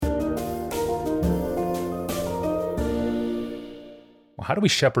how do we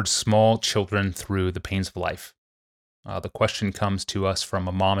shepherd small children through the pains of life? The question comes to us from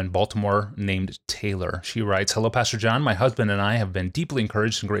a mom in Baltimore named Taylor. She writes, "Hello, Pastor John. My husband and I have been deeply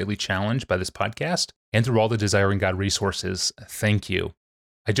encouraged and greatly challenged by this podcast and through all the Desiring God resources. Thank you.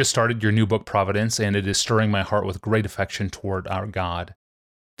 I just started your new book, Providence, and it is stirring my heart with great affection toward our God.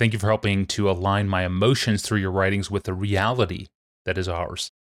 Thank you for helping to align my emotions through your writings with the reality that is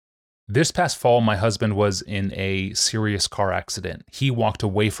ours. This past fall, my husband was in a serious car accident. He walked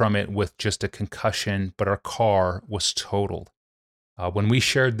away from it with just a concussion, but our car was totaled. When we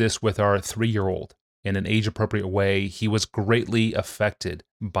shared this with our 3-year-old in an age-appropriate way, he was greatly affected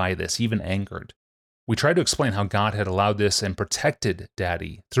by this, even angered. We tried to explain how God had allowed this and protected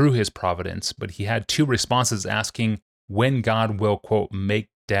Daddy through his providence, but he had 2 responses asking when God will, quote, make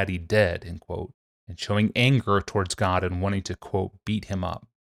Daddy dead, end quote, and showing anger towards God and wanting to, quote, beat him up.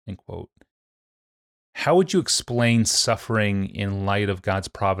 End quote. How would you explain suffering in light of God's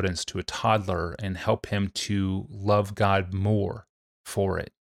providence to a toddler and help him to love God more for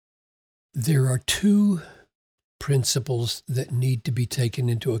it? There are 2 principles that need to be taken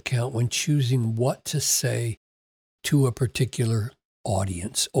into account when choosing what to say to a particular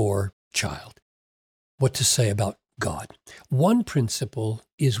audience or child, what to say about God. One principle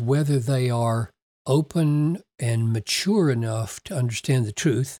is whether they are open and mature enough to understand the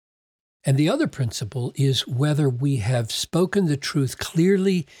truth. And the other principle is whether we have spoken the truth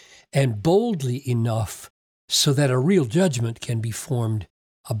clearly and boldly enough so that a real judgment can be formed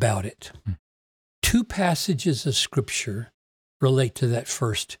about it. 2 passages of Scripture relate to that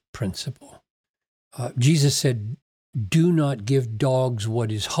first principle. Jesus said, "Do not give dogs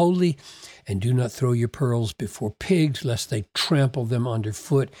what is holy, and do not throw your pearls before pigs, lest they trample them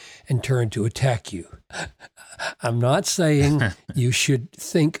underfoot and turn to attack you." I'm not saying you should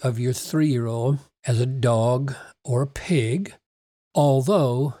think of your 3-year-old as a dog or a pig,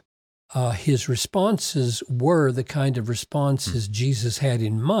 although his responses were the kind of responses Jesus had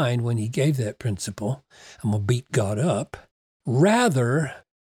in mind when he gave that principle. I'm going to beat God up. Rather,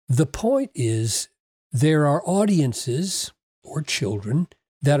 the point is, there are audiences or children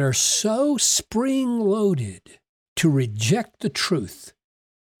that are so spring-loaded to reject the truth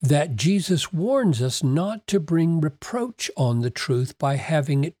that Jesus warns us not to bring reproach on the truth by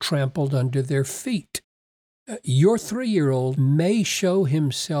having it trampled under their feet. Your 3-year-old may show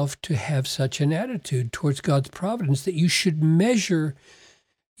himself to have such an attitude towards God's providence that you should measure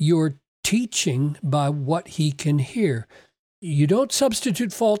your teaching by what he can hear. You don't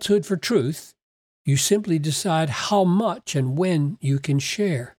substitute falsehood for truth. You simply decide how much and when you can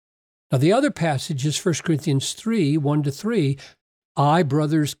share. Now, the other passage is 1 Corinthians 3, 1-3. "I,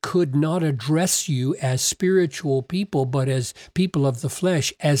 brothers, could not address you as spiritual people, but as people of the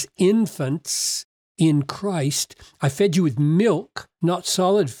flesh, as infants in Christ. I fed you with milk, not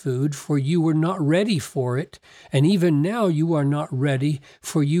solid food, for you were not ready for it. And even now you are not ready,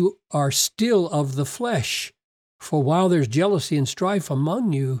 for you are still of the flesh. For while there's jealousy and strife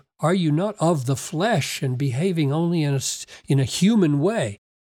among you, are you not of the flesh and behaving only in a human way?"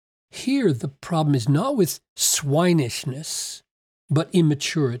 Here, the problem is not with swinishness, but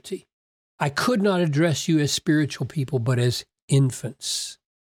immaturity. "I could not address you as spiritual people, but as infants."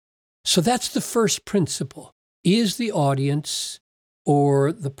 So that's the first principle. Is the audience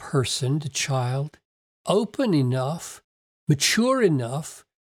or the person, the child, open enough, mature enough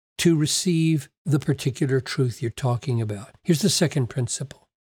to receive the particular truth you're talking about? Here's the second principle,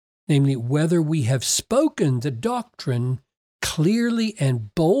 namely, whether we have spoken the doctrine clearly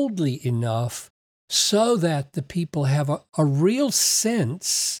and boldly enough so that the people have a real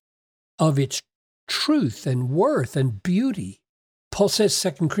sense of its truth and worth and beauty. Paul says,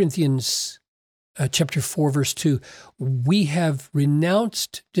 2 Corinthians chapter 4, verse 2, "We have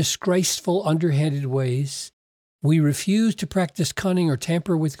renounced disgraceful, underhanded ways. We refuse to practice cunning or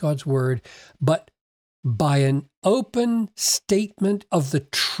tamper with God's word, but by an open statement of the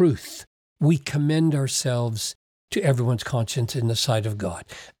truth, we commend ourselves to everyone's conscience in the sight of God."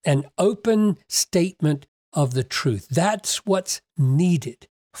 An open statement of the truth. That's what's needed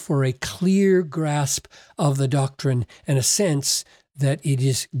for a clear grasp of the doctrine and a sense that it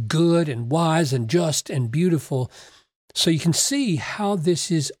is good and wise and just and beautiful. So you can see how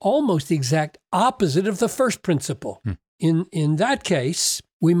this is almost the exact opposite of the first principle. In that case,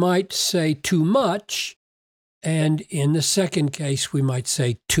 we might say too much, and in the second case, we might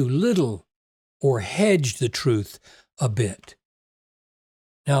say too little, or hedge the truth a bit.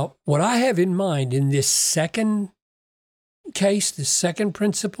 Now, what I have in mind in this second case, the second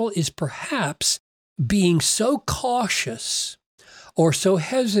principle, is perhaps being so cautious or so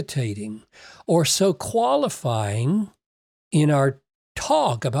hesitating or so qualifying in our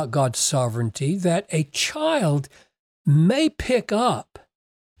talk about God's sovereignty that a child may pick up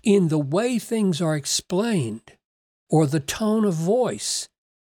in the way things are explained or the tone of voice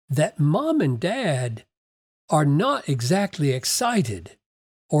that mom and dad are not exactly excited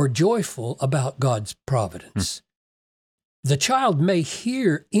or joyful about God's providence. The child may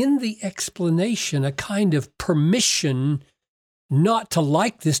hear in the explanation a kind of permission not to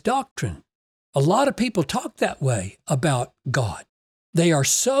like this doctrine. A lot of people talk that way about God. They are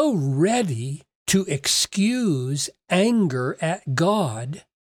so ready to excuse anger at God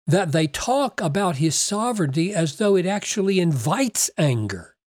that they talk about his sovereignty as though it actually invites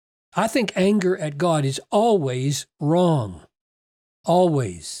anger. I think anger at God is always wrong.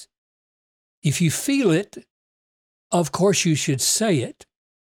 Always. If you feel it, of course you should say it,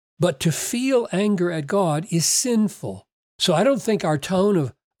 but to feel anger at God is sinful. So I don't think our tone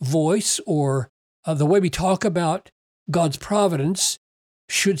of voice or the way we talk about God's providence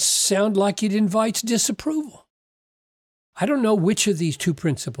should sound like it invites disapproval. I don't know which of these two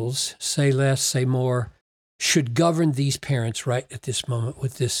principles, say less, say more, should govern these parents right at this moment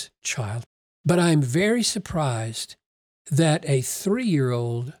with this child. But I'm very surprised that a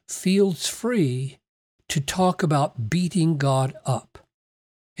 3-year-old feels free to talk about beating God up.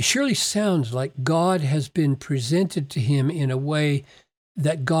 It surely sounds like God has been presented to him in a way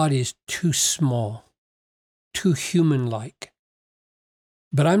that God is too small, too human-like.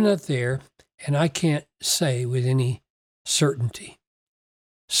 But I'm not there, and I can't say with any certainty.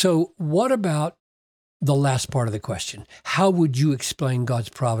 So what about the last part of the question? How would you explain God's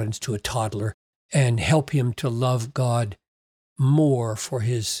providence to a toddler and help him to love God more for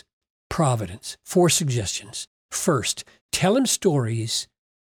his providence? 4 suggestions. First, tell him stories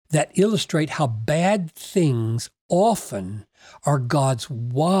that illustrate how bad things often are God's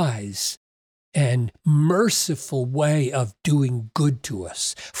wise and merciful way of doing good to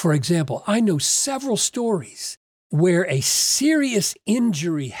us. For example, I know several stories where a serious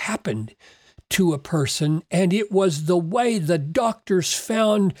injury happened to a person, and it was the way the doctors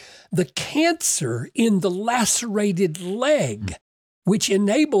found the cancer in the lacerated leg, which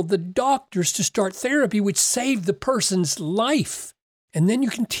enabled the doctors to start therapy, which saved the person's life. And then you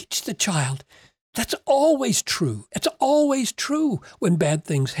can teach the child, that's always true. It's always true when bad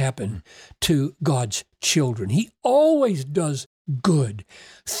things happen to God's children. He always does good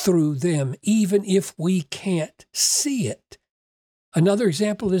through them, even if we can't see it. Another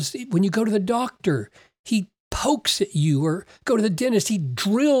example is when you go to the doctor, he pokes at you, or go to the dentist, he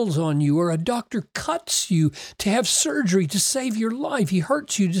drills on you, or a doctor cuts you to have surgery to save your life. He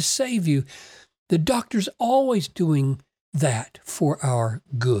hurts you to save you. The doctor's always doing that for our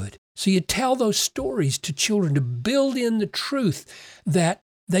good. So you tell those stories to children to build in the truth that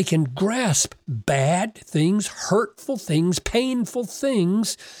they can grasp bad things, hurtful things, painful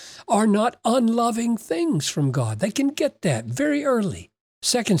things are not unloving things from God. They can get that very early.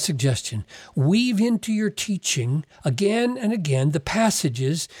 Second suggestion, weave into your teaching again and again the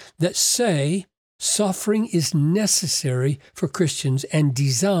passages that say suffering is necessary for Christians and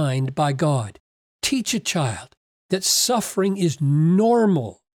designed by God. Teach a child that suffering is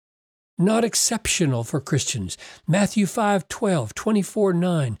normal, not exceptional for Christians. Matthew 5:12,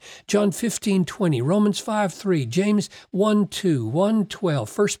 24:9, John 15:20, Romans 5:3, James 1:2, 1:12,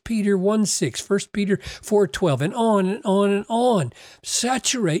 1 Peter 1:6, 1 Peter 4:12, and on and on and on.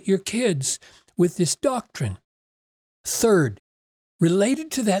 Saturate your kids with this doctrine. Third,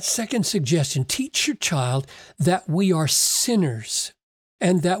 related to that second suggestion, teach your child that we are sinners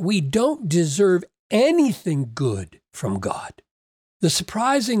and that we don't deserve anything good from God. The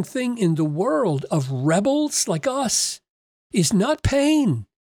surprising thing in the world of rebels like us is not pain.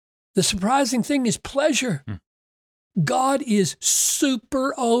 The surprising thing is pleasure. God is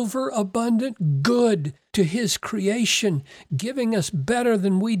super overabundant good to his creation, giving us better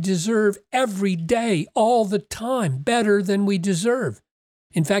than we deserve every day, all the time, better than we deserve.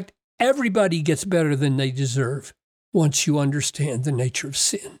 In fact, everybody gets better than they deserve once you understand the nature of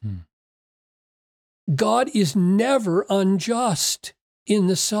sin. God is never unjust in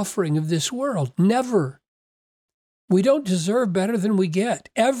the suffering of this world. Never. We don't deserve better than we get,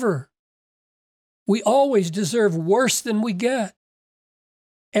 ever. We always deserve worse than we get.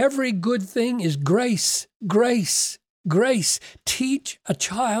 Every good thing is grace, grace, grace. Teach a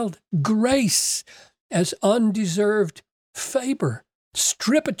child grace as undeserved favor.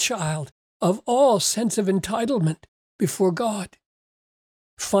 Strip a child of all sense of entitlement before God.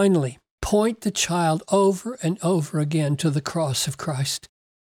 Finally, point the child over and over again to the cross of Christ,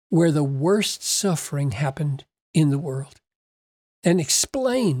 where the worst suffering happened in the world, and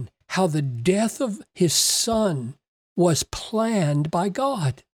explain how the death of his Son was planned by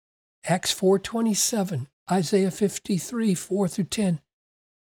God. Acts 4:27, Isaiah 53, 4 through 10.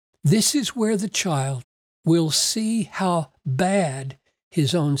 This is where the child will see how bad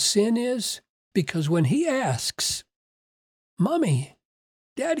his own sin is, because when he asks, Mommy,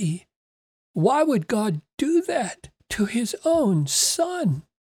 Daddy, why would God do that to his own son?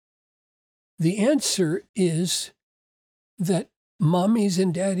 The answer is that Mommy's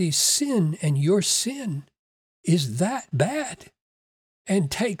and Daddy's sin and your sin is that bad and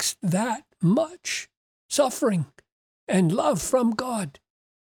takes that much suffering and love from God.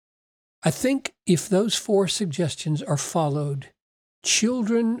 I think if those 4 suggestions are followed,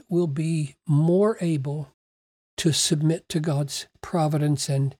 children will be more able to submit to God's providence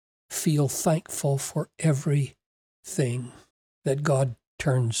and feel thankful for everything that God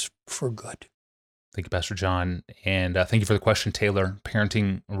turns for good. Thank you, Pastor John. And thank you for the question, Taylor.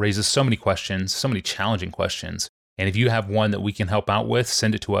 Parenting raises so many questions, so many challenging questions. And if you have one that we can help out with,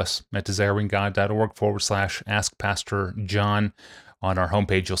 send it to us at desiringgod.org/Ask Pastor John. On our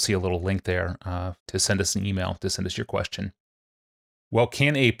homepage, you'll see a little link there to send us an email, to send us your question. Well,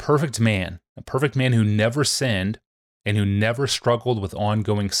 can a perfect man who never sinned and who never struggled with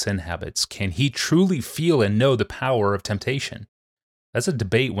ongoing sin habits, can he truly feel and know the power of temptation? That's a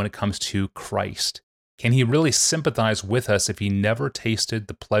debate when it comes to Christ. Can he really sympathize with us if he never tasted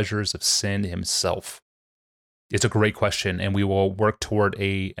the pleasures of sin himself? It's a great question, and we will work toward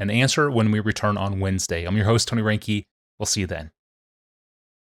an answer when we return on Wednesday. I'm your host, Tony Reinke. We'll see you then.